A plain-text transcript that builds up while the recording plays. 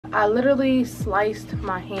I literally sliced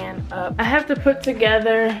my hand up. I have to put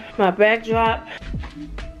together my backdrop.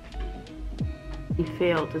 He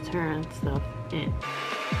failed to turn stuff in.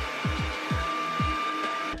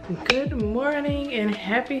 Good morning and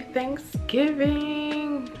happy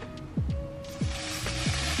Thanksgiving.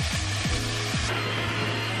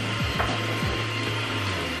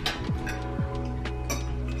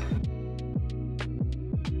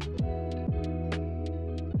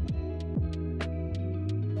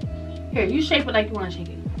 Here, you shape it like you want to shake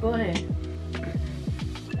it. Go ahead.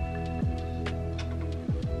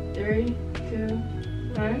 3, 2,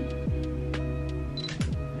 1.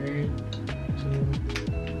 3, 2,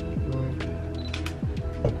 1.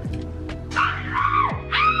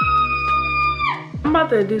 I'm about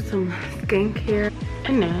to do some skincare,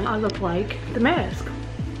 and then I look like the mask.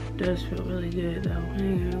 It does feel really good though. I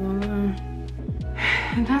ain't gonna lie.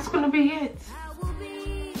 And that's gonna be it.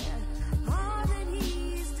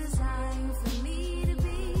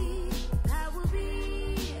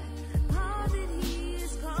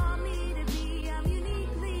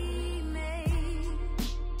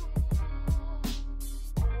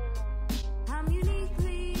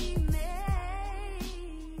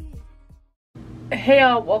 Hey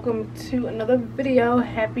y'all, welcome to another video.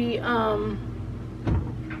 Happy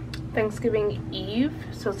Thanksgiving Eve.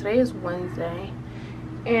 So today is Wednesday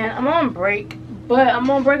and I'm on break, but I'm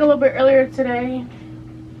on break a little bit earlier today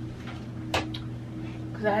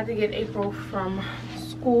because I had to get April from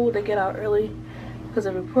school to get out early because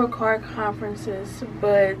of report card conferences.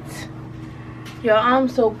 But y'all, I'm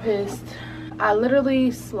so pissed. I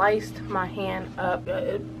literally sliced my hand up.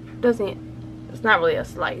 It's not really a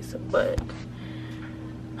slice, but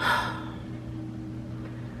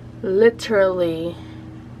literally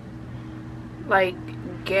like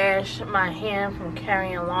gashed my hand from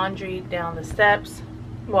carrying laundry down the steps.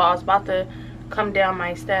 Well, I was about to come down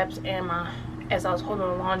my steps, and as I was holding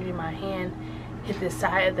the laundry, my hand hit the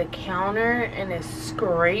side of the counter and it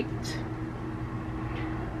scraped.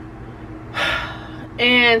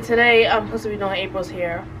 And today I'm supposed to be doing April's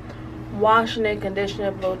hair, washing it, conditioning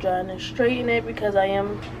it, blow drying it, straightening it, because I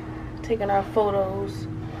am taking our photos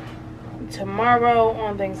tomorrow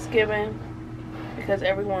on Thanksgiving, because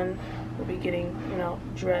everyone will be getting, you know,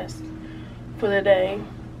 dressed for the day.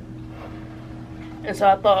 And so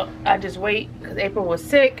I thought I'd just wait because April was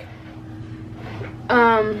sick.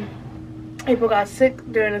 April got sick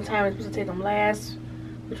during the time I was supposed to take them last,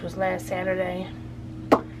 which was last Saturday,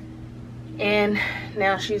 and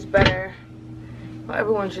now she's better. Well,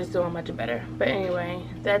 everyone's just doing much better, but anyway,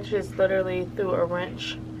 that just literally threw a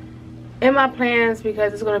wrench in my plans,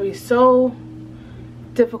 because it's going to be so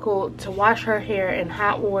difficult to wash her hair in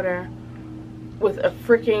hot water with a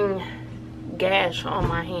freaking gash on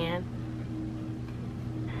my hand.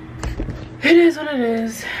 It is what it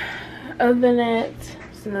is. Other than that,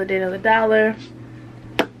 it's another day, another dollar.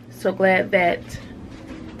 So glad that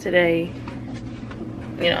today,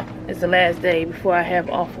 you know, is the last day before I have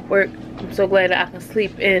off of work. I'm so glad that I can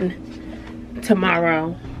sleep in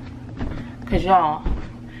tomorrow, because y'all,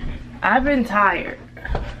 I've been tired.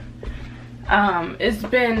 It's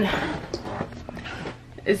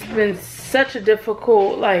been such a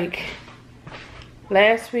difficult, like,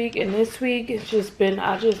 last week and this week. I've just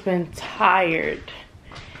been tired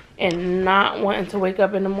and not wanting to wake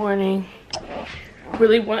up in the morning,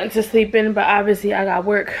 really wanting to sleep in, but obviously I got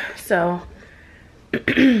work, so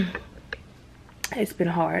it's been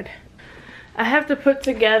hard. I have to put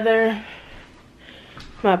together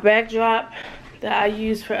my backdrop that I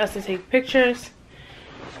use for us to take pictures.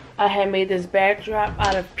 I had made this backdrop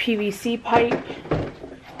out of PVC pipe,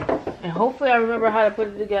 and hopefully I remember how to put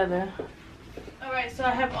it together. Alright, so I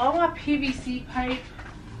have all my PVC pipe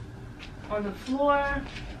on the floor,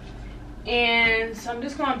 and so I'm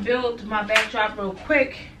just going to build my backdrop real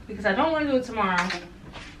quick because I don't want to do it tomorrow,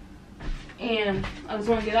 and I just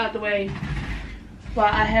want to get out the way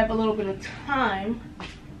while I have a little bit of time.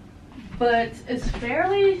 But it's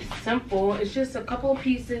fairly simple. It's just a couple of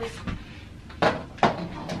pieces.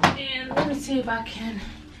 And let me see if I can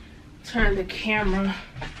turn the camera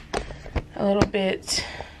a little bit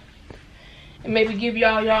and maybe give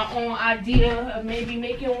y'all your own idea of maybe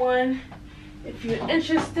making one if you're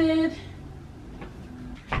interested.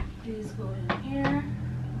 These go in here.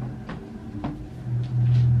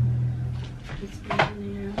 This goes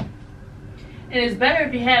in there. And it's better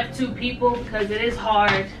if you have two people, because it is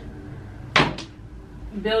hard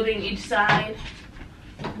building each side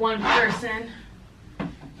with one person.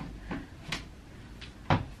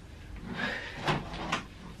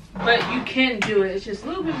 But you can do it. It's just a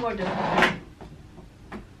little bit more difficult.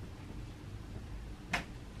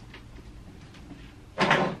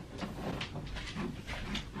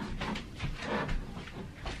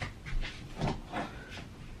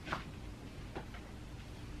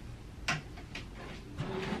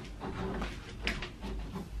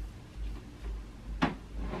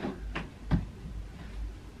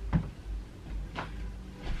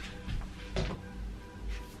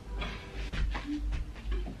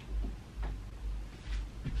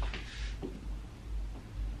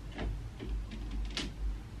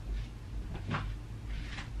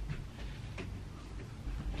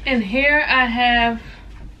 And here I have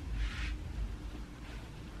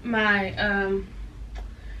my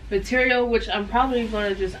material, which I'm probably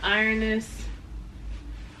going to just iron this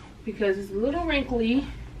because it's a little wrinkly.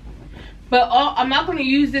 But I'm not going to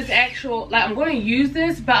use this actual, like, I'm going to use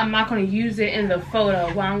this, but I'm not going to use it in the photo.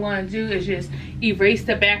 What I'm going to do is just erase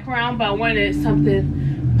the background, but I wanted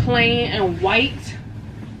something plain and white.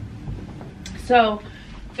 So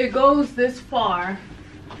it goes this far,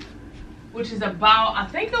 which is about, I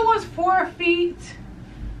think it was 4 feet,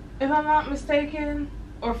 if I'm not mistaken,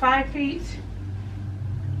 or 5 feet.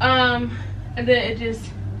 And then it just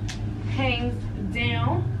hangs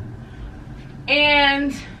down.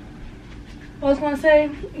 And I was gonna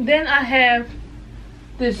say, then I have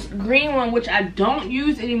this green one, which I don't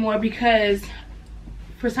use anymore because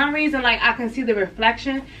for some reason, like, I can see the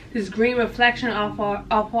reflection, this green reflection off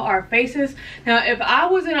of our faces. Now, if I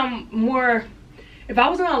was in a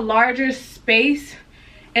larger space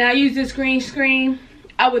and I use this green screen,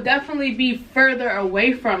 I would definitely be further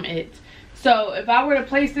away from it. So if I were to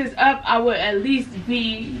place this up, I would at least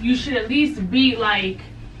be, you should at least be like,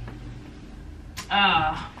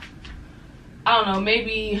 I don't know,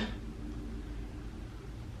 maybe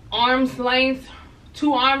arm's length,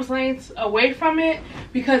 2 arms lengths away from it,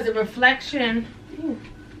 because the reflection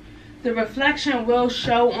will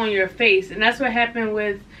show on your face. And that's what happened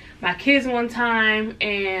with my kids one with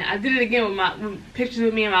and I did it again with my pictures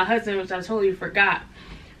with me and my husband, which I totally forgot.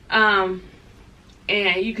 And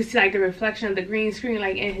you can see like the reflection of the green screen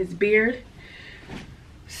like in his beard.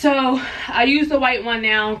 So I use the white one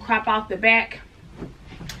now, crop out the back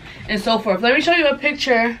and so forth. Let me show you a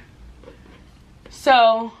picture.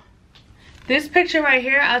 So this picture right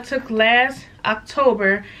here I took last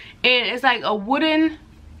October, and it's like a wooden,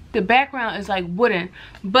 the background is like wooden,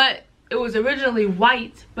 but it was originally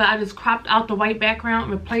white, but I just cropped out the white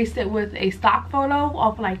background, replaced it with a stock photo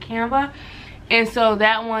off like Canva, and so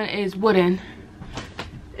that one is wooden.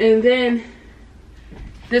 And then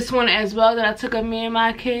this one as well that I took of me and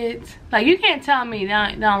my kids. Like, you can't tell me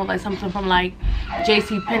that don't look like something from like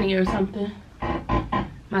JCPenney or something.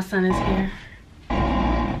 My son is here.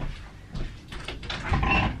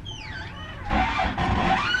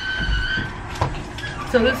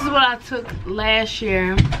 So this is what I took last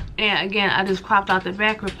year, and again I just cropped out the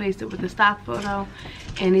back, replaced it with the stock photo,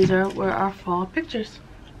 and these were our fall pictures.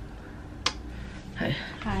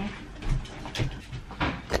 Hi.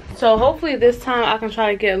 So hopefully this time I can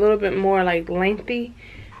try to get a little bit more like lengthy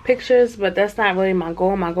pictures, but that's not really my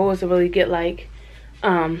goal. My goal is to really get like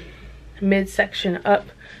midsection up.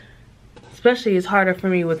 Especially it's harder for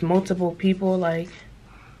me with multiple people, like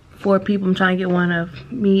 4 people. I'm trying to get one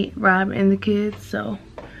of me, Rob, and the kids, so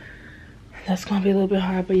that's gonna be a little bit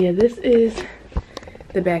hard. But yeah, this is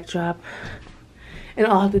the backdrop, and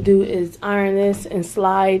all I have to do is iron this and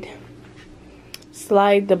slide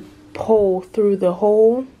the pole through the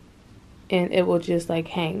hole, and it will just like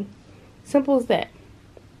hang. Simple as that.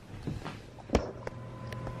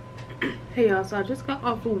 Hey y'all, so I just got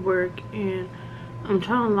off of work and I'm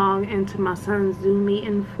trying to log into my son's Zoom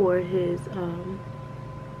meeting for his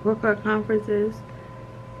workout conferences,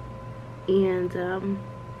 and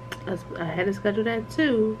I had to schedule that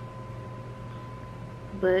too,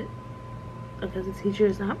 but because the teacher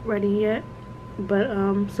is not ready yet. But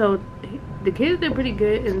so the kids did pretty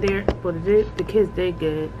good in there. Well, the kids did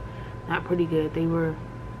good, not pretty good. They were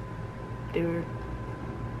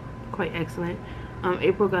quite excellent.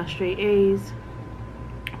 April got straight A's.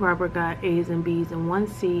 Robert got A's and B's and 1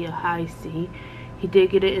 C, a high C. He did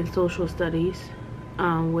get it in social studies,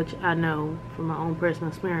 which I know from my own personal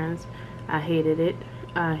experience. I hated it.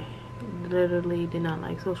 I literally did not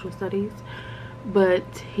like social studies. But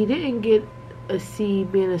he didn't get a C,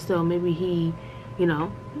 being as though maybe he, you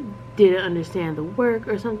know, didn't understand the work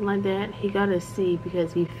or something like that. He got a C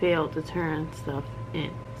because he failed to turn stuff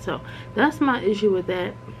in. So that's my issue with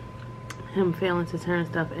that, him failing to turn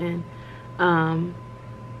stuff in.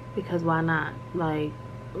 Because why not? Like,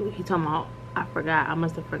 he talking about, I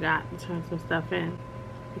must have forgot to turn some stuff in,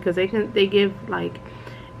 because they give like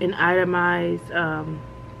an itemized kind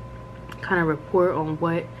of report on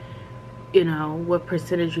what, you know, what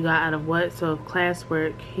percentage you got out of what. So if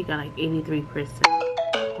classwork, he got like 83%.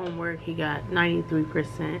 Homework, he got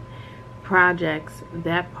 93%. Projects,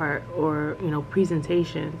 that part, or, you know,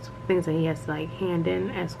 presentations, things that he has to like hand in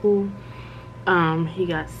at school, he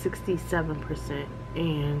got 67%.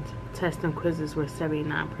 And tests and quizzes were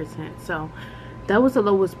 79%. So that was the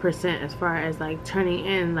lowest percent as far as like turning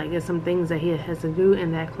in. Like, there's some things that he has to do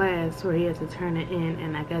in that class where he has to turn it in,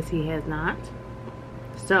 and I guess he has not.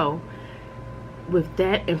 So with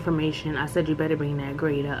that information, I said you better bring that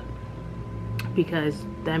grade up. because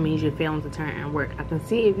that means you're failing to turn in work. I can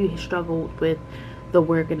see if you struggled with the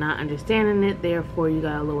work and not understanding it, therefore you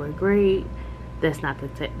got a lower grade. That's not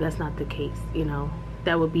the case, you know.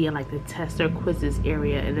 That would be in like the test or quizzes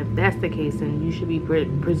area, and if that's the case, then you should be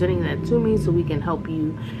presenting that to me so we can help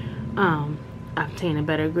you obtain a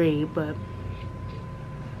better grade. But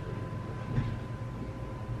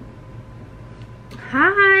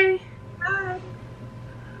hi.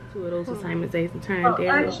 Two of those assignments they turn in daily.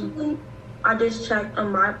 Actually, I just checked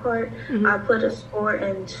on my part. I put a score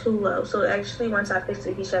in too low, so actually once I fixed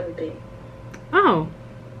it, he should have a B. Oh,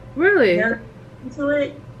 really? Yeah, into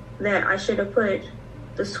it that I should have put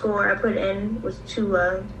the score I put in was too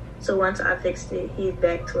low, so once I fixed it, he's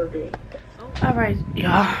back to a B. All right,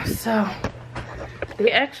 y'all. So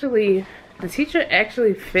the teacher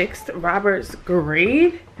actually fixed Robert's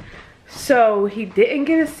grade, so he didn't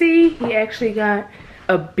get a C. He actually got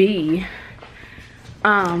a B.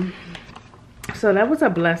 So that was a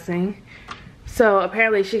blessing. So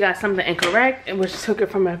apparently she got something incorrect, and which took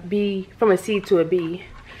it from a C to a B.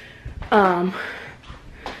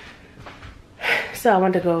 So I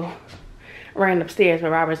went to go, ran upstairs,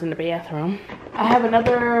 but Robert's in the bathroom. I have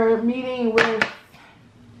another meeting with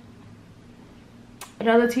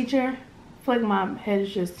another teacher. I feel like my head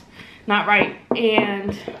is just not right,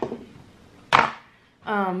 and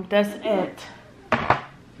that's at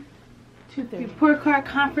 2:30. Report card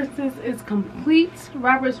conferences is complete.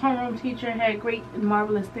 Robert's homeroom teacher had great and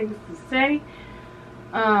marvelous things to say.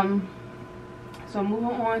 So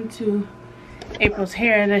moving on to April's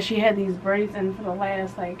hair, that she had these braids in for the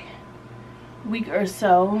last like week or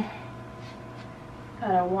so.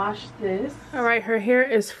 Gotta wash this. All right, her hair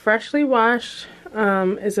is freshly washed.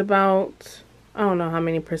 It's about, I don't know how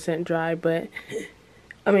many % dry, but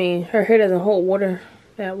I mean her hair doesn't hold water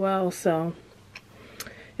that well, so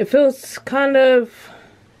it feels kind of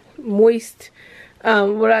moist.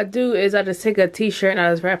 What I do is I just take a t-shirt and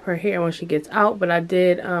I just wrap her hair when she gets out, but I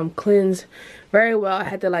did cleanse very well. I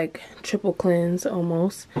had to like triple cleanse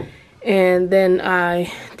almost, and then I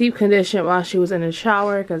deep conditioned while she was in the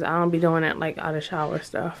shower, because I don't be doing that like out of shower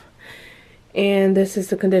stuff. And this is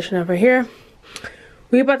the condition of her hair.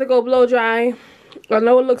 We about to go blow dry. I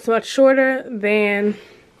know it looks much shorter than,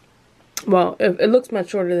 well, it looks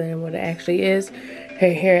much shorter than what it actually is.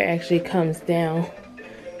 Her hair actually comes down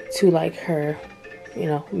to like her, you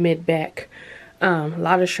know, mid back. A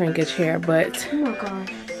lot of shrinkage hair, but Oh my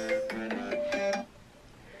gosh.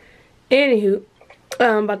 anywho,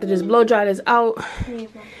 I'm about to just blow dry this out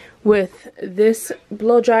with this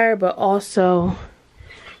blow dryer, but also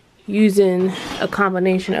using a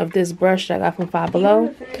combination of this brush that I got from Five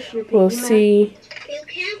Below. We'll see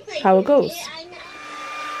how it goes.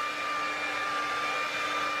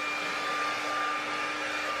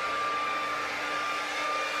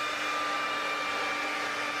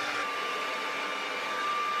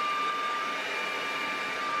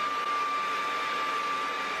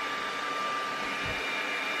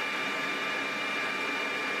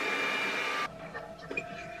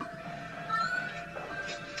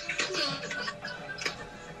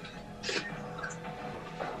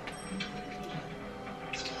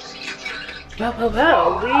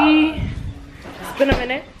 Well, it's been a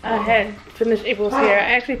minute. I had finished April's hair.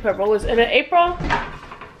 I actually put rollers in it. April,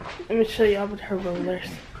 let me show y'all with her rollers.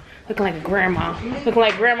 Looking like a grandma. Looking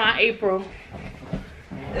like Grandma April.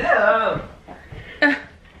 Yeah. I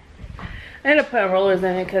ended up putting rollers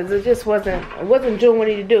in it because it just wasn't doing what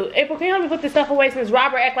it needed to do. April, can you help me put this stuff away since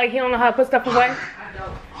Robert act like he don't know how to put stuff away?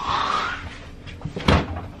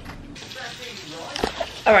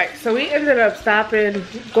 Alright, so we ended up stopping,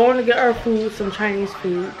 going to get our food, some Chinese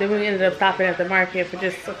food. Then we ended up stopping at the market for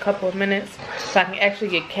just a couple of minutes so I can actually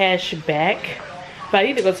get cash back. But I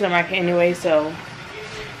need to go to the market anyway, so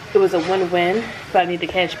it was a win-win. But I need the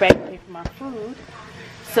cash back to pay for my food.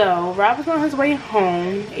 So Robert's on his way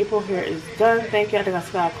home. April here is done. Thank you. I think I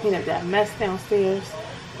still gotta clean up that mess downstairs.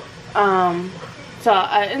 So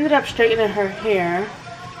I ended up straightening her hair,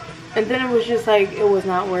 and then it was just like it was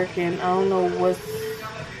not working. I don't know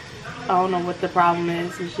what the problem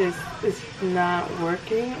is. It's not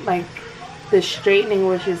working. Like the straightening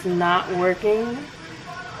was just not working.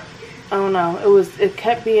 I don't know. It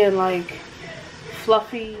kept being like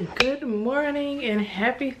fluffy. Good morning and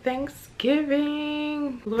happy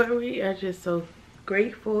Thanksgiving. Lord, we are just so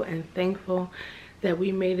grateful and thankful that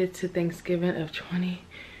we made it to Thanksgiving of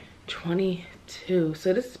 2022.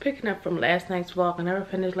 So this is picking up from last night's vlog. I never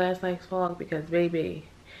finished last night's vlog because baby,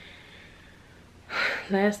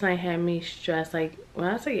 last night had me stressed. Like when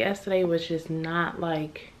I say yesterday was just not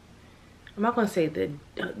like, I'm not gonna say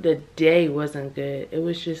the day wasn't good. It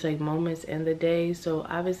was just like moments in the day. So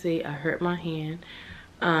obviously I hurt my hand,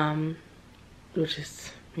 which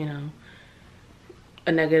is, you know,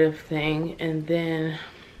 a negative thing. And then,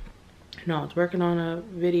 you know, I was working on a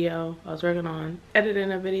video. I was working on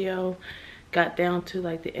editing a video. Got down to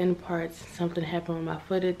like the end parts. Something happened with my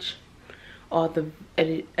footage. All the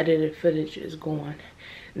edited footage is gone.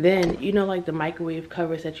 Then, you know, like the microwave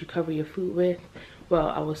covers that you cover your food with. Well,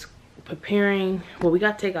 I was preparing, well, we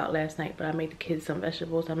got takeout last night, but I made the kids some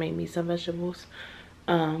vegetables. I made me some vegetables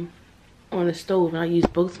on the stove, and I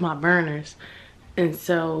used both my burners. And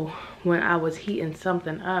so when I was heating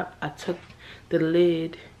something up, I took the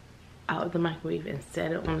lid out of the microwave and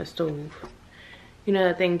set it on the stove. You know,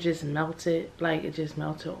 that thing just melted, like it just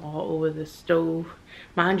melted all over the stove.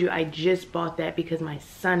 Mind you, I just bought that because my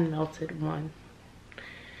son melted one.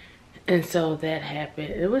 And so that happened.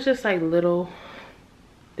 It was just like little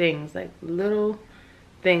things,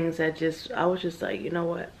 that just, I was just like, you know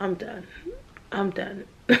what, I'm done.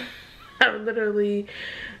 I literally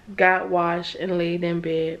got washed and laid in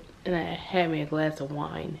bed, and I had me a glass of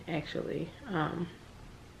wine, actually,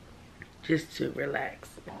 just to relax.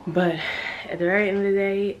 But at the very end of the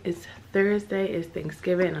day, it's Thursday, it's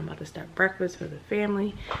Thanksgiving, and I'm about to start breakfast for the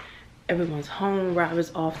family. Everyone's home. Rob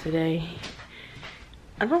is off today.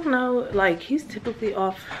 I don't know, like, he's typically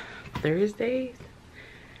off Thursdays,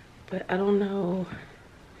 but I don't know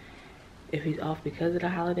if he's off because of the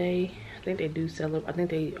holiday. I think they do celebrate. I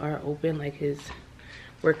think they are open, like his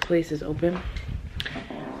workplace is open.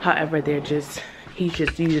 However, he's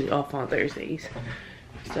just usually off on Thursdays.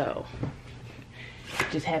 So it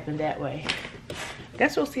just happened that way.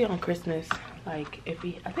 Guess we'll see on Christmas. Like if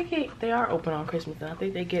I think they are open on Christmas, and I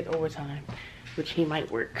think they get overtime, which he might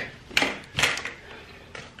work.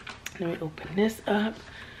 Let me open this up.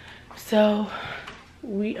 So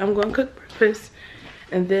I'm going to cook breakfast,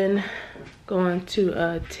 and then going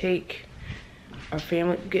to take our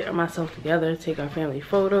family, get myself together, take our family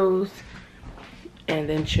photos, and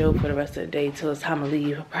then chill for the rest of the day till it's time to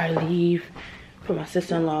leave. I'll probably leave for my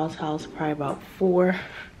sister-in-law's house probably about 4,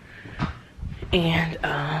 and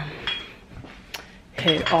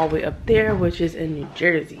head all the way up there, which is in New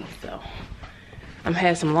Jersey. So I'm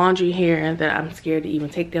had some laundry here that I'm scared to even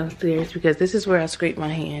take downstairs, because this is where I scraped my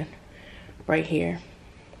hand, right here.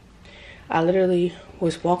 I literally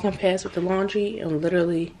was walking past with the laundry and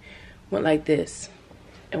literally went like this.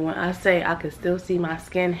 And when I say I could still see my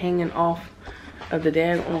skin hanging off of the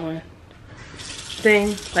daggone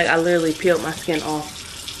thing, like I literally peeled my skin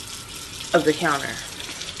off of the counter.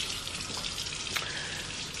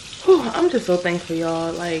 Whew, I'm just so thankful,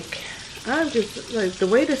 y'all. Like, I'm just, like, the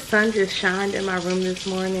way the sun just shined in my room this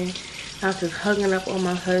morning, I was just hugging up on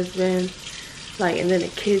my husband. Like, and then the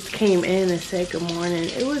kids came in and said good morning.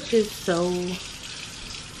 It was just so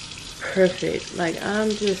perfect. Like, I'm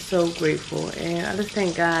just so grateful. And I just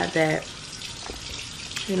thank God that,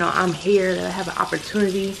 you know, I'm here, that I have an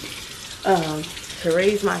opportunity to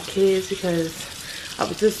raise my kids, because I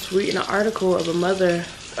was just reading an article of a mother,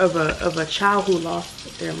 of a child who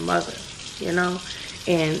lost their mother, you know,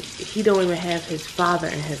 and he don't even have his father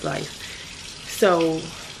in his life. So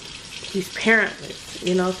he's parentless,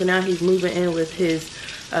 you know, so now he's moving in with his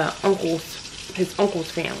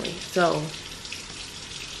uncle's family. So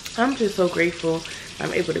I'm just so grateful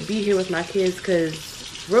I'm able to be here with my kids,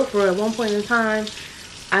 because real for at one point in time,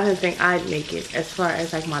 I didn't think I'd make it as far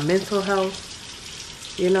as like my mental health,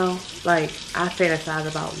 you know. Like, I fantasize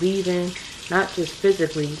about leaving, not just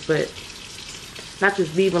physically, but not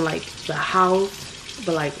just leaving like the house,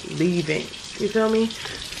 but like leaving, you feel me?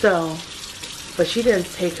 So, but she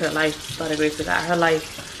didn't take her life by the grace of God. Her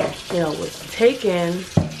life, you know, was taken,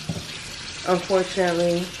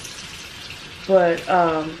 unfortunately. But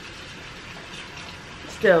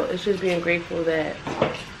still, it's just being grateful that,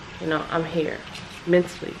 you know, I'm here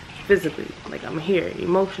mentally, physically, like I'm here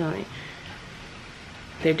emotionally.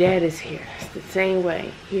 Their dad is here. It's the same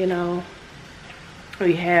way, you know.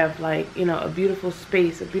 We have, like, you know, a beautiful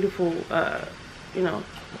space, a beautiful you know,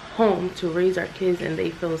 home to raise our kids, and they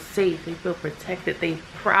feel safe, they feel protected, they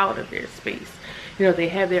proud of their space. You know, they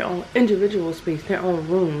have their own individual space, their own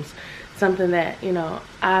rooms, something that, you know,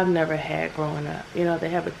 I've never had growing up. You know, they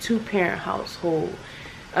have a 2-parent household.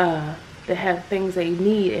 They have things they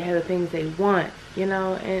need, they have the things they want, you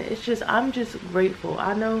know, and it's just, I'm just grateful.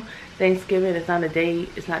 I know Thanksgiving is not a day,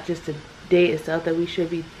 it's not just a day itself that we should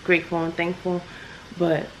be grateful and thankful,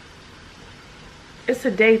 but it's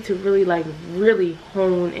a day to really, like, really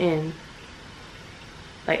hone in.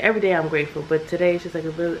 Like, every day I'm grateful, but today is just like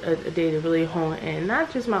a day to really hone in.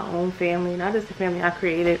 Not just my own family, not just the family I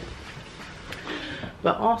created,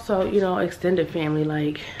 but also, you know, extended family.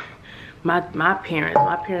 Like my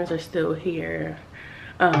parents are still here.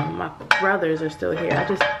 My brothers are still here.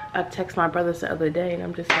 I text my brothers the other day and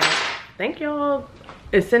I'm just like, thank y'all.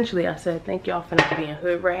 Essentially, I said thank y'all for not being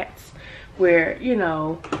hood rats, where, you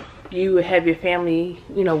know, you have your family,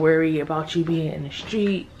 you know, worry about you being in the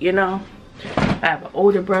street, you know. I have an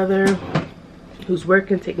older brother who's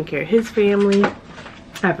working, taking care of his family.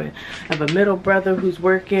 I have a middle brother who's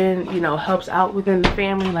working, you know, helps out within the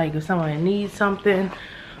family. Like if someone needs something,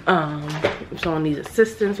 if someone needs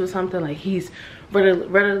assistance with something, like he's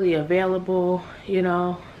readily available, you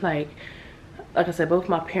know. Like I said, both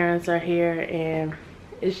my parents are here and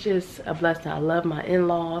it's just a blessing. I love my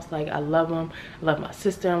in-laws. Like I love them. I love my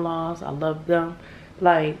sister-in-laws. I love them.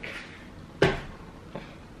 Like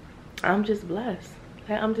I'm just blessed.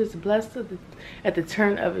 Like, I'm just blessed at the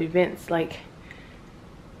turn of events, like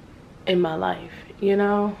in my life, you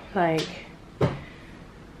know. Like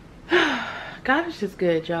God is just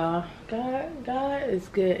good, y'all. God is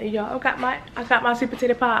good. And y'all, I got my sweet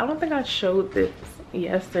potato pie. I don't think I showed this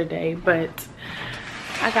yesterday, but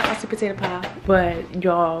I got my sweet potato pie. But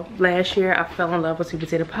y'all, last year I fell in love with sweet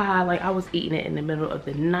potato pie. Like I was eating it in the middle of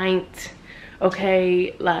the night.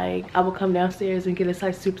 Okay, like I would come downstairs and get a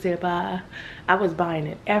slice of sweet potato pie. I was buying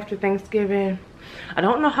it after Thanksgiving. I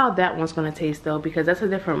don't know how that one's gonna taste though, because that's a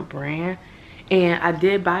different brand. And I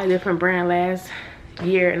did buy a different brand last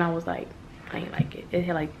year and I was like, I ain't like it. It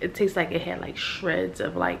had like, it tastes like it had like shreds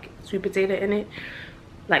of like sweet potato in it.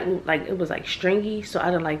 Like it was like stringy, so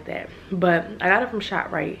I didn't like that. But I got it from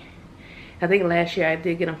ShopRite. I think last year I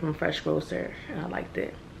did get them from Fresh Grocer and I liked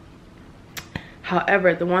it.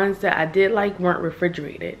 However, the ones that I did like weren't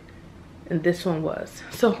refrigerated, and this one was.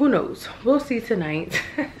 So who knows? We'll see tonight.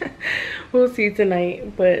 We'll see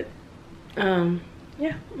tonight. But yeah,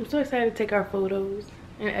 I'm so excited to take our photos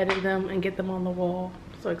and edit them and get them on the wall.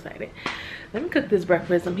 I'm so excited. Let me cook this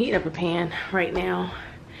breakfast. I'm heating up a pan right now.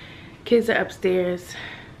 Kids are upstairs.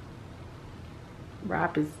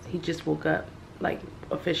 Rob he just woke up, like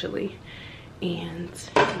officially. And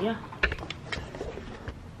yeah.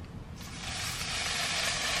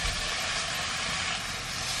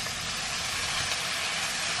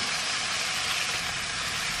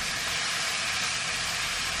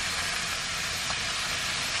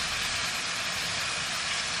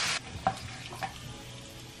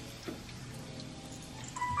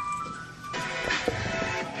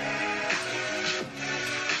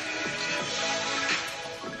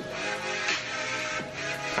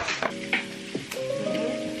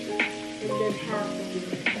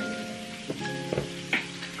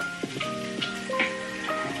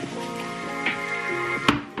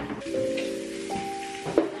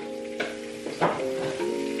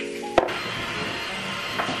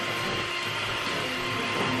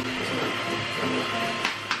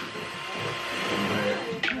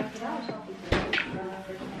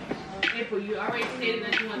 You already stated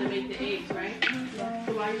that you want to make the eggs, right? Yeah.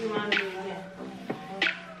 So why are you reminding me of that?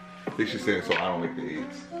 I think she's saying so I don't make the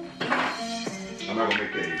eggs. I'm not gonna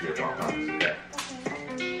make the eggs if I promise that.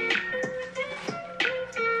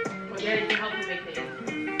 Well, Daddy can help you make the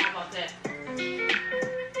eggs. How about that?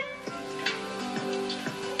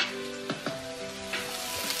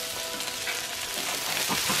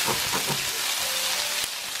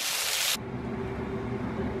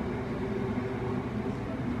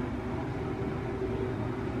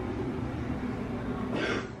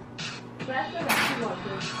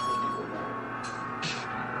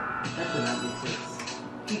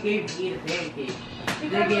 He gave me the pancake. You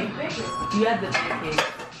had the pancake.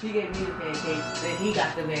 He gave me the pancake. Then he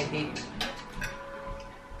got the pancake.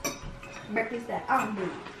 Breakfast that I'm doing.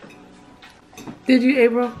 Did you,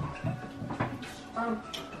 April? I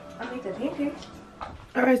made the pancakes.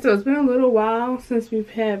 Alright, so it's been a little while since we've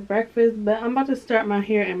had breakfast, but I'm about to start my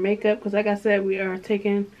hair and makeup because like I said, we are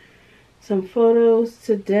taking some photos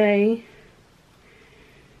today.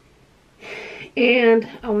 And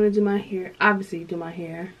I want to do my hair, obviously do my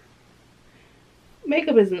hair.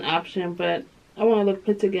 Makeup is an option, but I want to look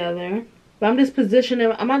put together. But I'm just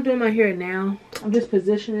positioning, I'm not doing my hair now. I'm just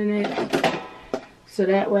positioning it so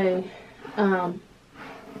that way I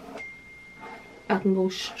can go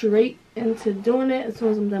straight into doing it as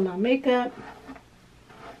soon as I'm done my makeup.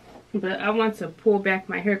 But I want to pull back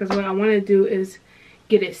my hair because what I want to do is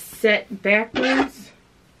get it set backwards.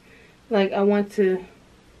 Like I want to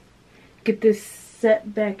get this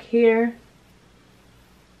set back here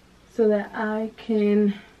so that I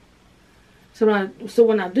can, so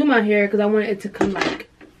when I do my hair, because I want it to come like,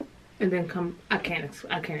 and then come, I can't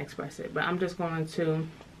express it, but I'm just going to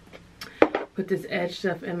put this edge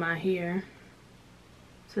stuff in my hair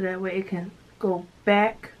so that way it can go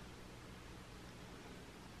back.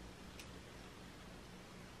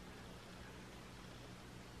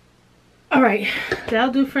 Alright,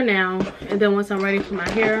 that'll do for now. And then once I'm ready for my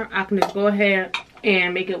hair, I can just go ahead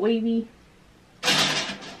and make it wavy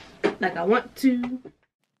like I want to.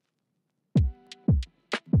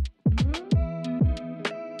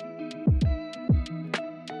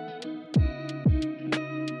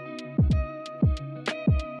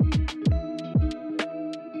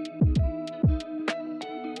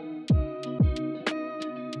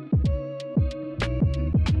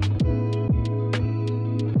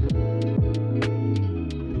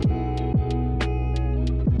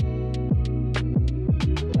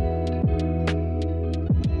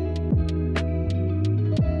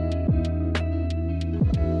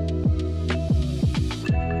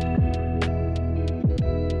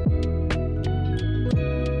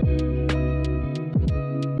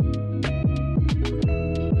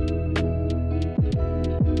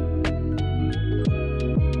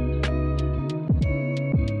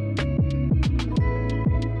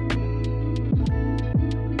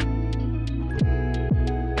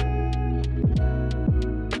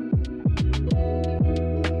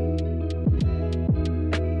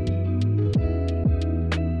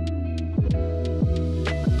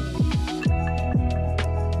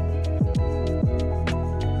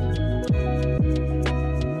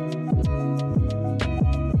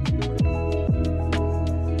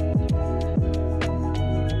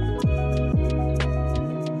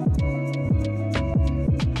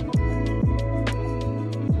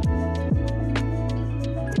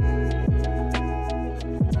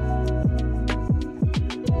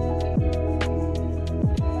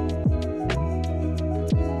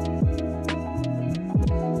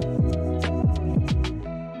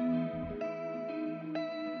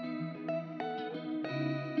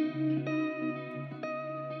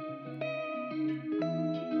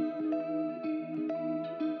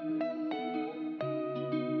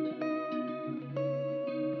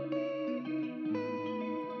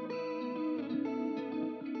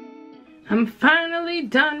 I'm finally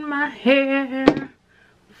done my hair.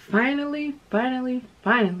 Finally.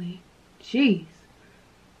 Jeez.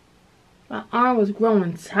 My arm was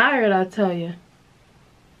growing tired, I tell you.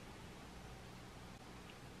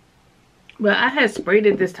 But I had sprayed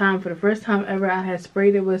it this time. For the first time ever, I had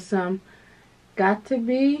sprayed it with some Got To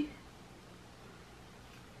Be.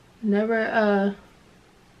 Never,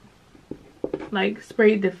 like,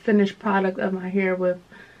 sprayed the finished product of my hair with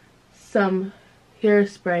some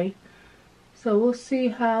hairspray. So we'll see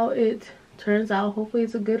how it turns out. Hopefully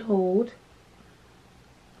it's a good hold.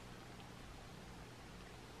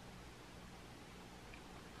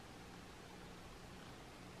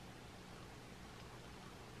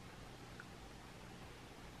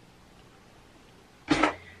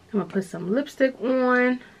 I'm gonna put some lipstick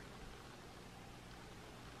on.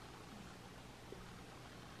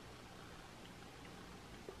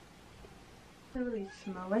 Doesn't really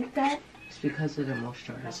smell like that. It's because of the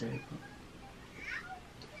moisturizer.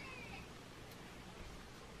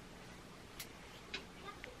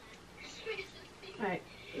 Alright,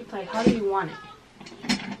 it's like, how do you want it?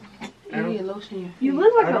 You need a lotion in your face. You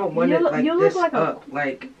look like I don't want it like you this look like up.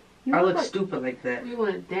 Like, I look stupid like that. You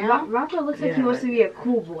want it down? Rocco looks like he wants to be a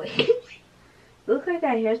cool boy. Look like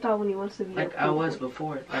that hairstyle when he wants to be like a cool I was boy.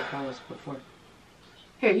 before. Like I was before.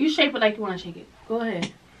 Here, you shape it like you want to shake it. Go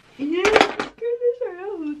ahead. Yeah, turn this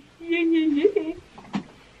around. Yeah.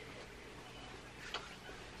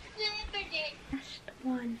 Last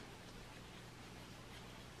one.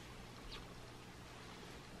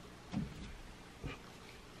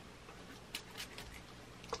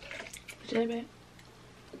 Shape it.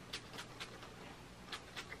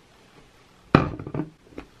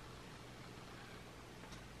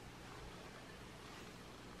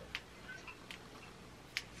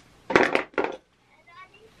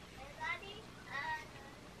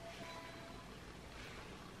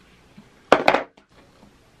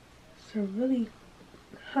 It's a really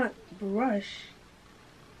hot brush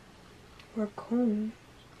or comb.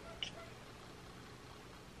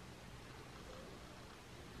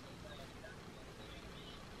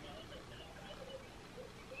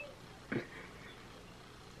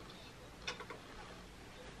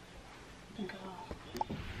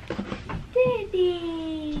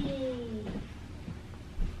 Daddy!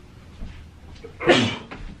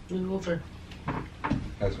 Move over.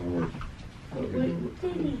 That's gonna work.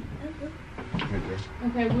 Daddy!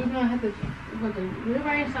 Okay, we're gonna have to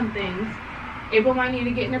rearrange some things. April might need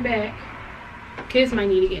to get in the back. Kids might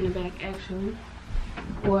need to get in the back, actually.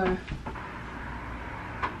 Or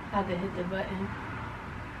have to hit the button.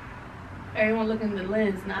 Everyone look in the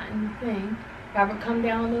lens, not in the thing. Have it come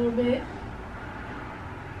down a little bit.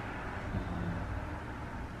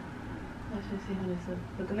 Let's just see how this looks.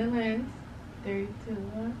 Look in the lens. 3, 2,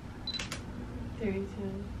 1. 3, 2,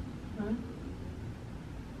 1.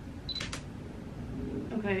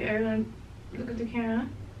 Okay, everyone look at the camera.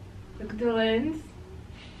 Look at the lens.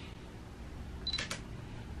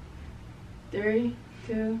 3,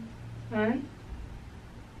 2, 1.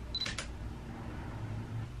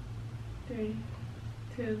 3,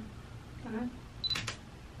 2, 1.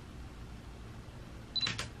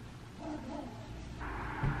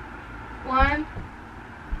 One.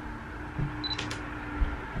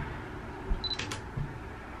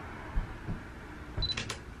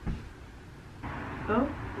 Oh.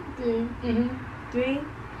 3. 3,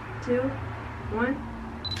 2, 1.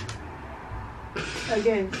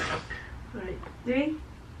 Again. Alright. 3,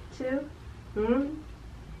 2, 1.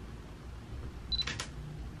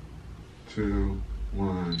 2,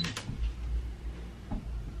 1,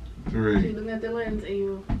 You 3, look at the lens and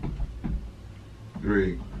you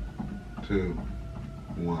 3, 2,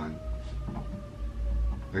 1.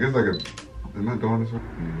 I guess like a. Am I doing this right?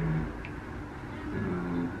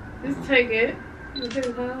 just take it. You take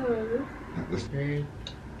it down. This 3,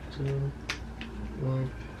 2,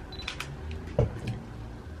 1.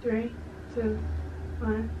 3, 2,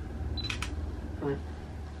 1. Fine. I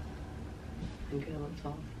think it looks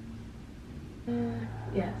off.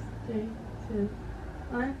 Yes. 3, 2,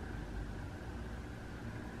 1.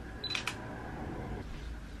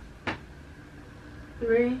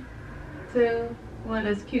 Three, 2, 1.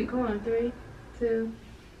 That's cute. Come on. 3, 2,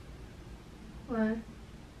 1.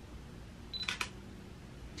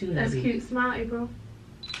 Too That's heavy. cute. Smile, April.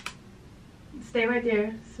 Stay right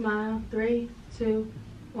there. Smile. 3, 2,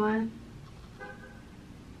 1.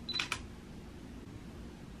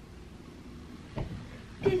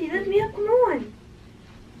 Diddy, let me up. Come on.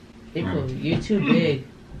 April, you're too big.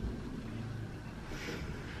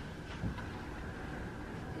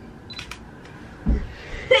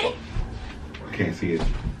 I can't see it.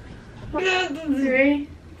 3,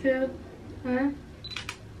 2, 1.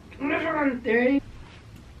 3,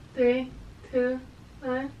 3, 2,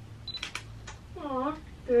 1. Aw.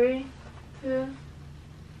 3, 2,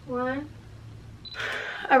 1.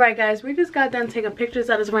 Alright guys, we just got done taking pictures.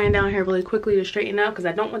 I just ran down here really quickly to straighten up because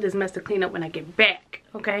I don't want this mess to clean up when I get back.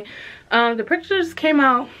 Okay. The pictures came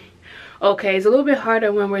out okay. It's a little bit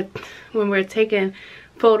harder when we're taking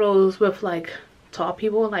photos with like tall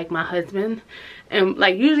people like my husband, and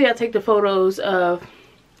like usually I take the photos of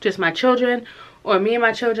just my children or me and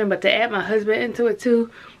my children, but to add my husband into it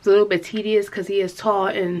too was a little bit tedious because he is tall,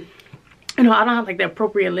 and you know I don't have like the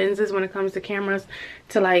appropriate lenses when it comes to cameras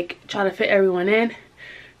to like try to fit everyone in,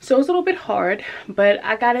 so it's a little bit hard, but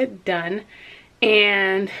I got it done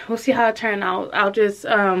and we'll see how it turned out. I'll just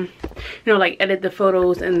you know, like edit the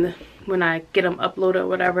photos, and when I get them uploaded or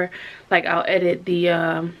whatever, like I'll edit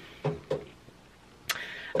the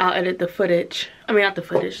footage, I mean not the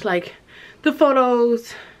footage, like the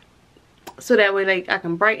photos, so that way like I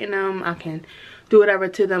can brighten them, I can do whatever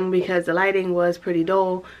to them, because the lighting was pretty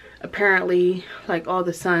dull. Apparently like all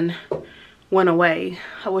the sun went away.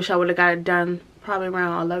 I wish I would have got it done probably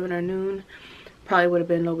around 11 or noon. Probably would have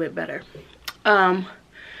been a little bit better. But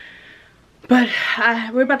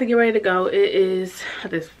we're about to get ready to go. It is, I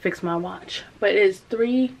just fixed my watch, but it's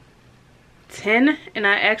 3:10 and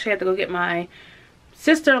I actually have to go get my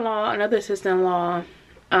sister-in-law, another sister-in-law.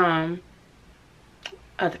 I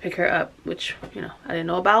have to pick her up, which, you know, I didn't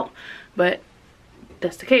know about, but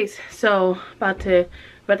that's the case. So about to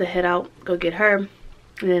head out, go get her, and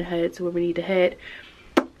then head to where we need to head.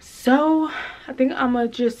 So I think I'm gonna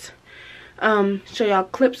just show y'all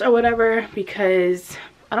clips or whatever, because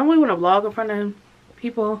I don't really want to vlog in front of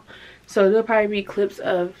people. So there'll probably be clips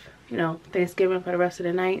of, you know, Thanksgiving for the rest of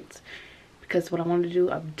the nights, because what I wanted to do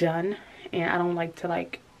I've done, and I don't like to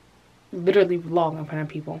like literally vlog in front of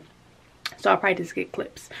people. So I'll probably just get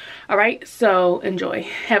clips. Alright, so enjoy.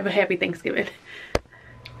 Have a happy Thanksgiving.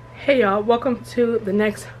 Hey y'all, welcome to the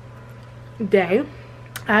next day.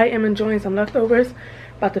 I am enjoying some leftovers.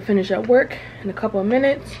 About to finish up work in a couple of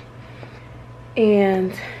minutes.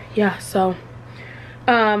 And yeah, so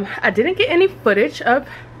I didn't get any footage of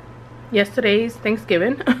yesterday's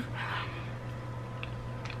Thanksgiving.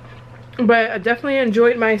 But I definitely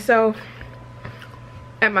enjoyed myself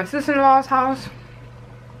at my sister-in-law's house.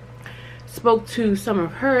 Spoke to some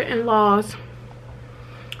of her in-laws,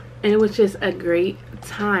 and it was just a great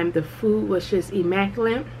time. The food was just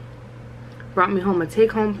immaculate. Brought me home a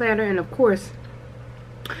take-home platter, and of course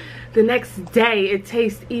the next day it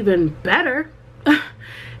tastes even better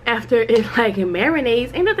after it like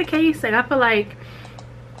marinades. Ain't that the case? Like I feel like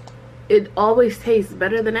it always tastes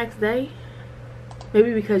better the next day.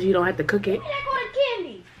 Maybe because you don't have to cook it.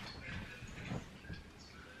 Candy.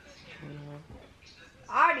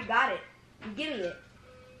 I already got it. Give me it.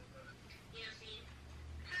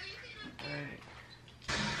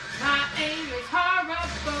 My aim is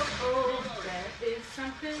horrible. That is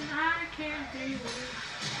something I can't do.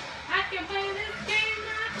 I can play this game,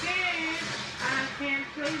 I can't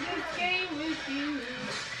play this game with you.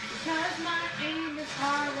 Because my aim is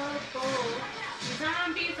horrible. The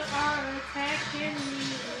zombies are attacking me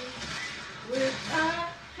with a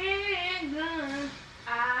handgun.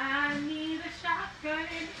 I need a shotgun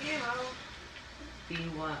and ammo. Do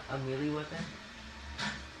you want a melee weapon?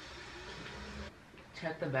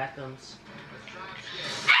 Check the bathrooms.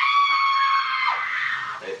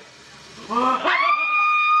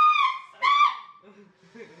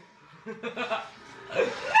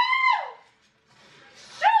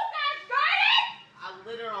 I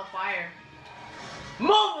lit her on fire.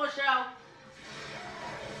 Move, Michelle!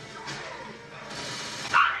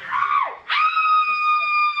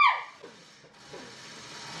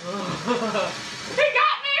 He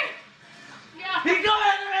got me! Yeah. He coming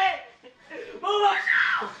after me! Move,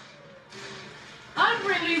 Michelle!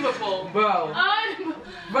 Unbelievable. Bro.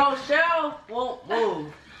 Bro, Cheryl won't move.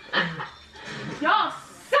 Y'all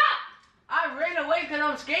suck! I ran away because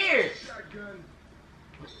I'm scared.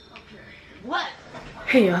 What?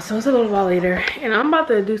 Hey y'all, so it's a little while later and I'm about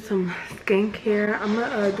to do some skincare. I'm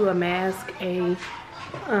gonna do a mask, a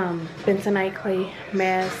bentonite clay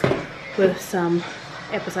mask with some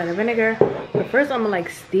apple cider vinegar. But first I'm gonna like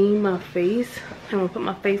steam my face. I'm gonna put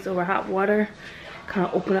my face over hot water, kind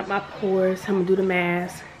of open up my pores. I'm gonna do the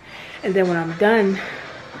mask, and then when I'm done,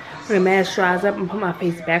 when the mask dries up, I'm gonna put my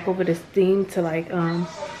face back over the steam to like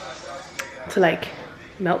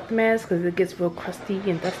melt the mask because it gets real crusty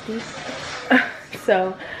and dusty.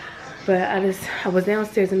 So, but I was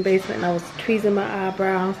downstairs in the basement and I was tweezing my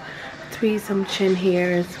eyebrows, tweezed some chin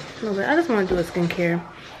hairs. I just want to do a skincare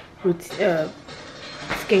routine.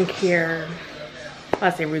 I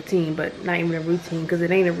say routine, but not even a routine because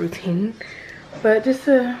it ain't a routine. But just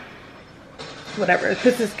a whatever.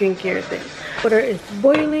 This is a skincare thing. Water is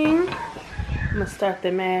boiling. I'm gonna start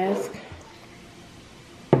the mask.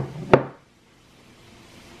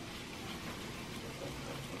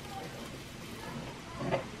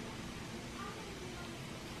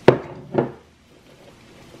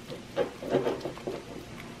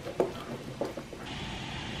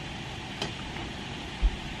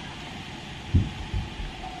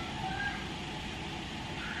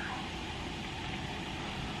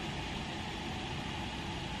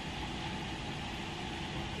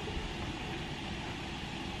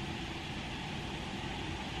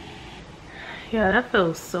 Yeah, that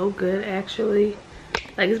feels so good actually.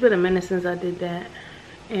 Like it's been a minute since I did that,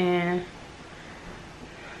 and my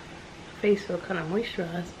face feels kind of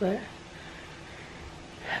moisturized, but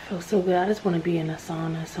that feels so good. I just want to be in a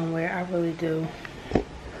sauna somewhere. I really do.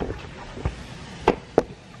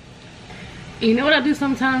 You know what I do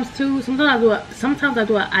sometimes too? Sometimes I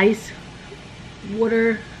do an ice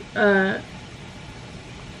water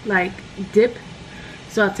like dip.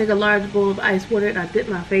 So I take a large bowl of ice water and I dip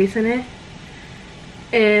my face in it.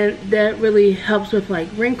 And that really helps with like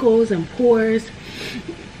wrinkles and pores.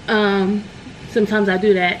 Sometimes I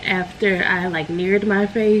do that after I like neared my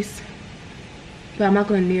face, but I'm not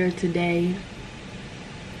gonna near it today.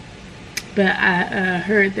 But I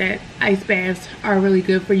heard that ice baths are really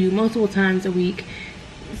good for you multiple times a week,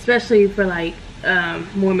 especially for like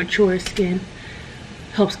more mature skin.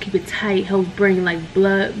 Helps keep it tight, helps bring like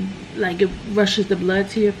blood, like it rushes the blood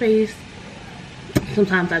to your face.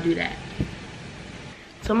 Sometimes I do that.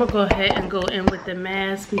 So I'm gonna go ahead and go in with the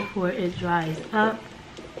mask before it dries up.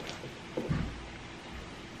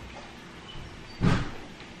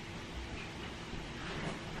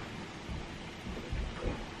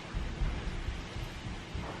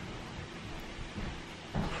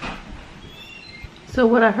 So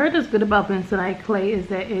what I heard is good about bentonite clay is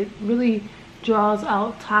that it really draws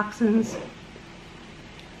out toxins.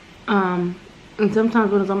 And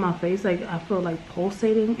sometimes when it's on my face, like I feel like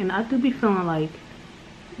pulsating, and I do be feeling like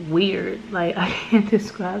weird. Like I can't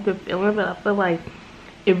describe the feeling, but I feel like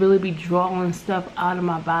it really be drawing stuff out of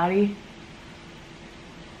my body,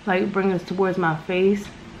 like bringing it towards my face.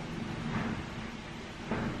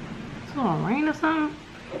 It's gonna rain or something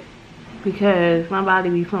because my body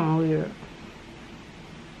be feeling weird.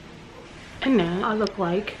 And now I look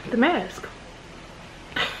like the mask.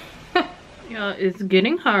 Y'all, it's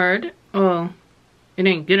getting hard. Oh, it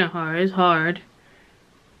ain't getting hard, it's hard.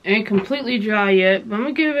 It ain't completely dry yet, but I'm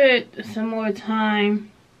gonna give it some more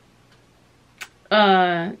time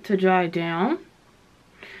to dry down.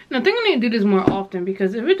 And I think I need to do this more often,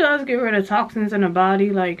 because if it does get rid of toxins in the body,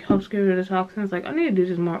 like helps get rid of toxins, like I need to do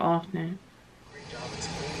this more often. Great job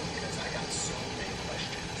explaining, because I got so many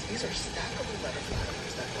questions. These are stackable letter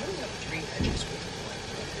fibers that only have 3 edges with one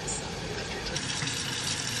inside.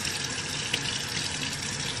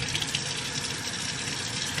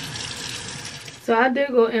 So I did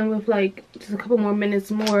go in with like just a couple more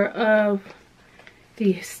minutes more of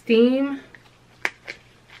the steam,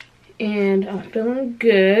 and I'm feeling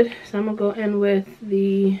good. So I'm gonna go in with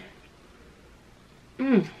the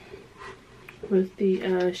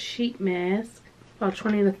sheet mask, about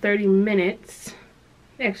 20 to 30 minutes.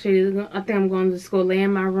 Actually, I think I'm going to just go lay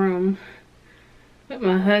in my room with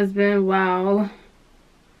my husband while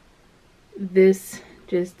this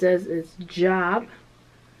just does its job.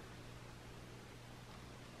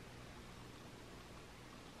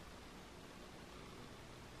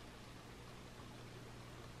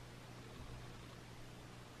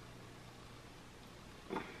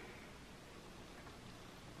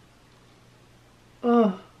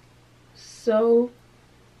 Oh, so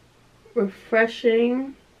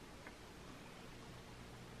refreshing.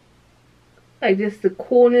 Like just the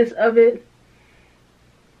coolness of it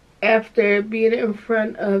after being in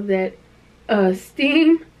front of that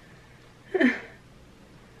steam. It's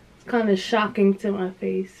kind of shocking to my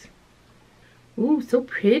face. Ooh, so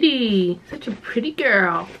pretty. Such a pretty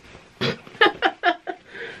girl.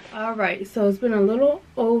 Alright, so it's been a little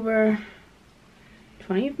over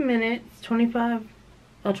 20 minutes, 25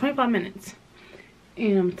 minutes.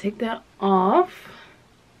 And I'm gonna take that off.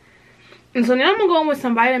 And so now I'm gonna go in with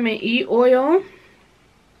some vitamin E oil.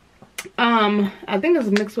 I think it's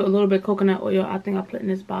mixed with a little bit of coconut oil. I think I put in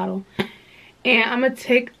this bottle. And I'm gonna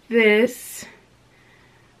take this,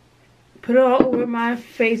 put it all over my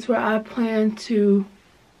face where I plan to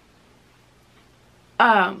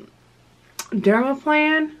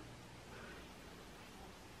dermaplan.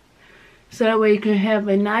 So that way you can have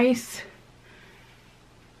a nice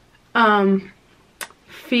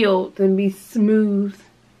field and be smooth.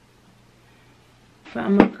 But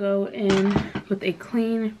I'm gonna go in with a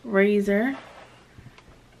clean razor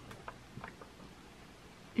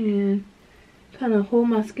and kind of hold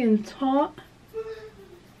my skin taut.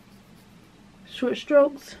 Short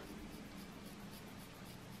strokes.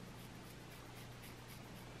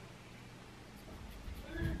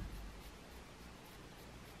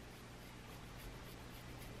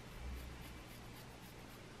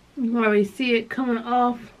 You can already see it coming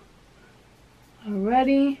off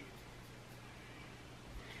already.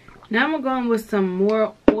 Now I'm going with some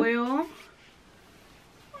more oil.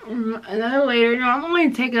 And then later, you know, I'm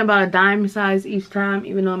only taking about a dime size each time,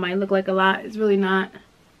 even though it might look like a lot. It's really not.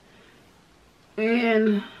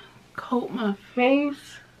 And coat my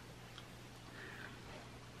face.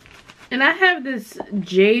 And I have this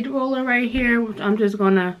jade roller right here, which I'm just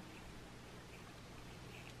gonna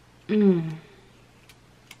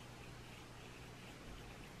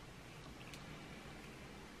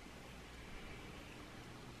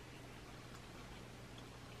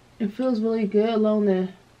it feels really good along the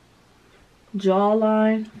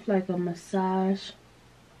jawline. It's like a massage.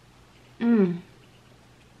 I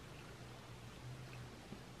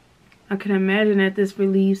can imagine that this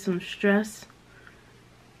relieves some stress,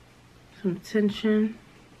 some tension.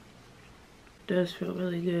 It does feel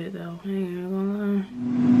really good though. I ain't gonna lie.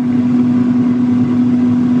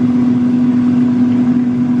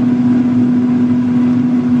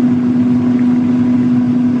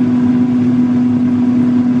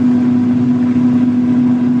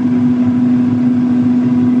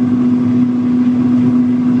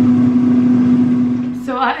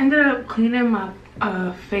 Cleaning my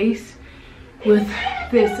face with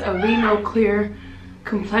this Reno Clear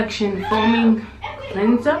Complexion Foaming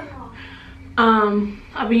Cleanser.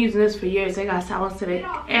 I've been using this for years. I got salicylic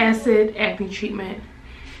acid, acne treatment,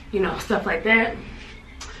 you know, stuff like that.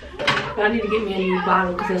 But I need to get me a new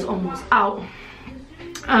bottle because it's almost out.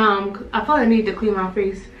 I felt I need to clean my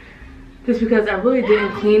face just because I really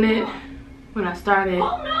didn't clean it when I started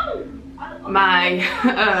my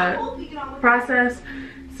process.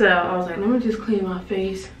 So I was like, let me just clean my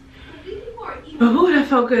face. But ooh, that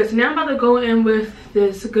felt good. So now I'm about to go in with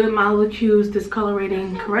this Good Molecules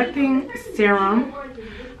Discolorating Correcting Serum.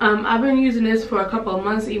 I've been using this for a couple of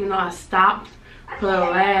months, even though I stopped for the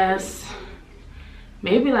last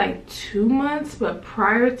maybe like 2 months. But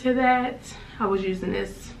prior to that, I was using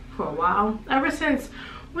this for a while. Ever since,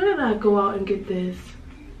 when did I go out and get this?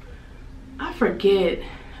 I forget.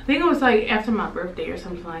 I think it was like after my birthday or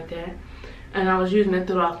something like that. And I was using it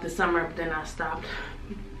throughout the summer, but then I stopped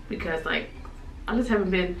because like I just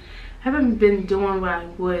haven't been haven't been doing what I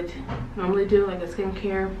would normally do, like a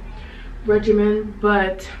skincare regimen,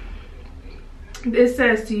 but it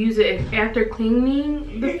says to use it after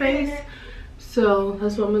cleaning the face. So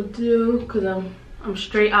that's what I'm gonna do, because I'm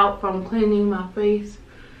straight out from cleaning my face.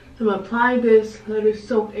 So I'm gonna apply this, let it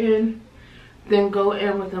soak in, then go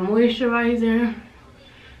in with a moisturizer,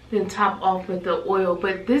 then top off with the oil.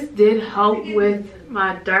 But this did help with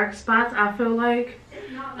my dark spots, I feel like.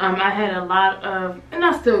 I had a lot of, and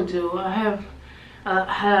I still do, I had a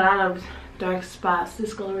lot of dark spots,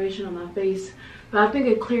 discoloration on my face, but I think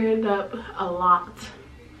it cleared up a lot.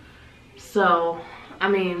 So I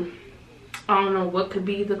mean, I don't know what could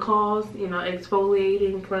be the cause, you know,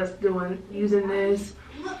 exfoliating plus using this,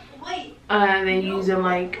 and then using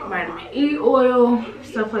like vitamin E oil,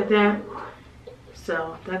 stuff like that.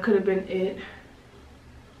 So that could have been it.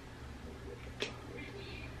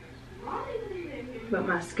 But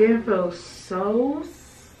my skin feels so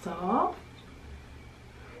soft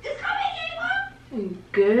and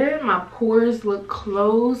good. My pores look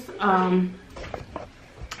closed. Let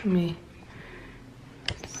me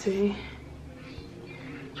see.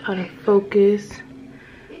 Try to focus.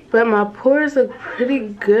 But my pores look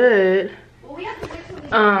pretty good.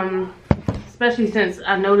 Especially since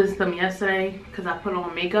I noticed them yesterday because I put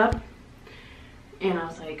on makeup. And I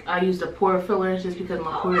was like, I used a pore filler just because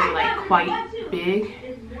my pores are like quite big.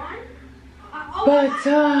 But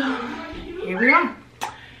here we are.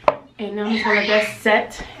 And now I'm gonna let that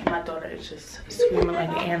set. And my daughter is just screaming like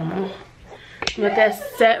an animal. Let that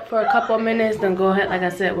set for a couple of minutes, then go ahead, like I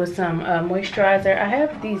said, with some moisturizer. I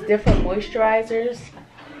have these different moisturizers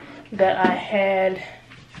that I had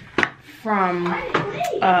from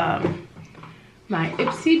my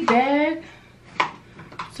Ipsy bag.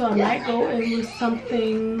 So I might go in with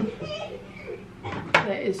something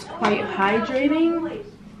that is quite hydrating.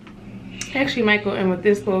 Actually might go in with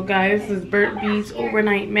this little guy. This is Burt's Bees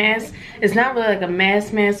Overnight Mask. It's not really like a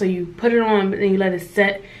mask, so you put it on, but then you let it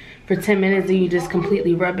set for 10 minutes and you just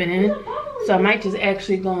completely rub it in. So I might just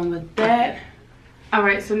actually go in with that.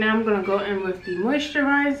 Alright, so now I'm gonna go in with the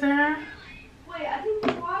moisturizer. Wait, I think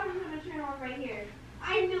the water's gonna turn on right here.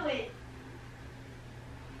 I knew it.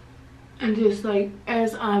 And just like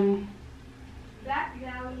as I'm Back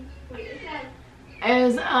valley. Wait, it says.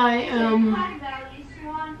 As I am High valley,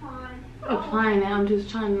 swan pond. applying it, I'm just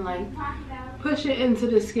trying to like push it into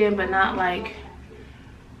the skin, but not like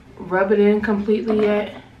rub it in completely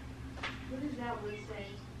yet. What does that word say?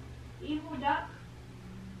 Evil duck?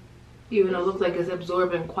 Even though it looks like it's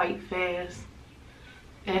absorbing quite fast,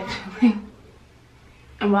 actually.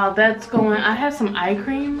 And while that's going, I have some eye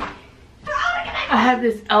cream. I have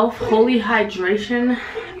this e.l.f. Holy Hydration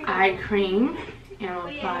eye cream, and I'll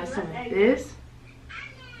apply some of this.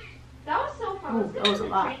 That was so fun. Oh, that was a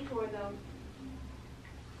lot.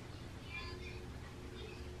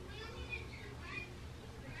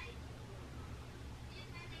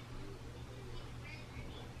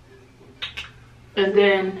 And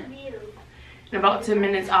then in about 10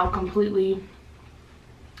 minutes, I'll completely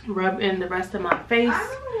rub in the rest of my face.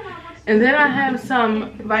 And then I have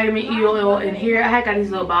some vitamin E oil in here. I got these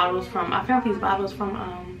little bottles from, I found these bottles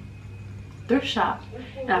from thrift shop.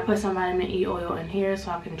 And I put some vitamin E oil in here so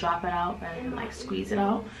I can drop it out rather than like squeeze it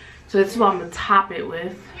out. So this is what I'm gonna top it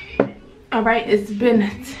with. All right, it's been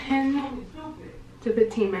 10 to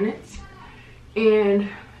 15 minutes. And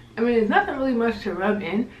I mean, there's nothing really much to rub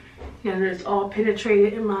in. You know, it's all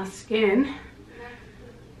penetrated in my skin.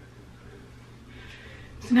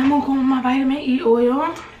 So now I'm gonna go with my vitamin E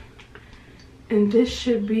oil. And this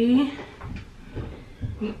should be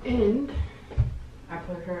the end. I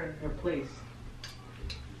put her in her place.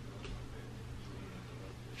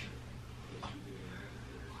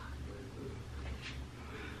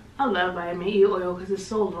 I love vitamin E oil because it's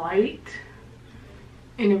so light.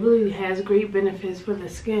 And it really has great benefits for the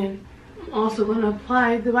skin. I'm also going to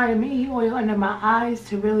apply the vitamin E oil under my eyes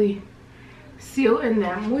to really seal in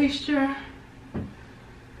that moisture.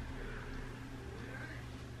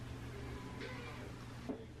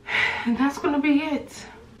 And that's going to be it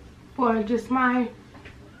for just my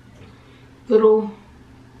little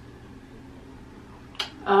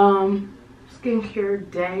skincare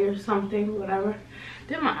day or something, whatever.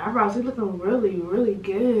 Then my eyebrows are looking really, really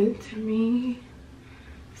good to me.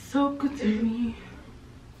 So good to me.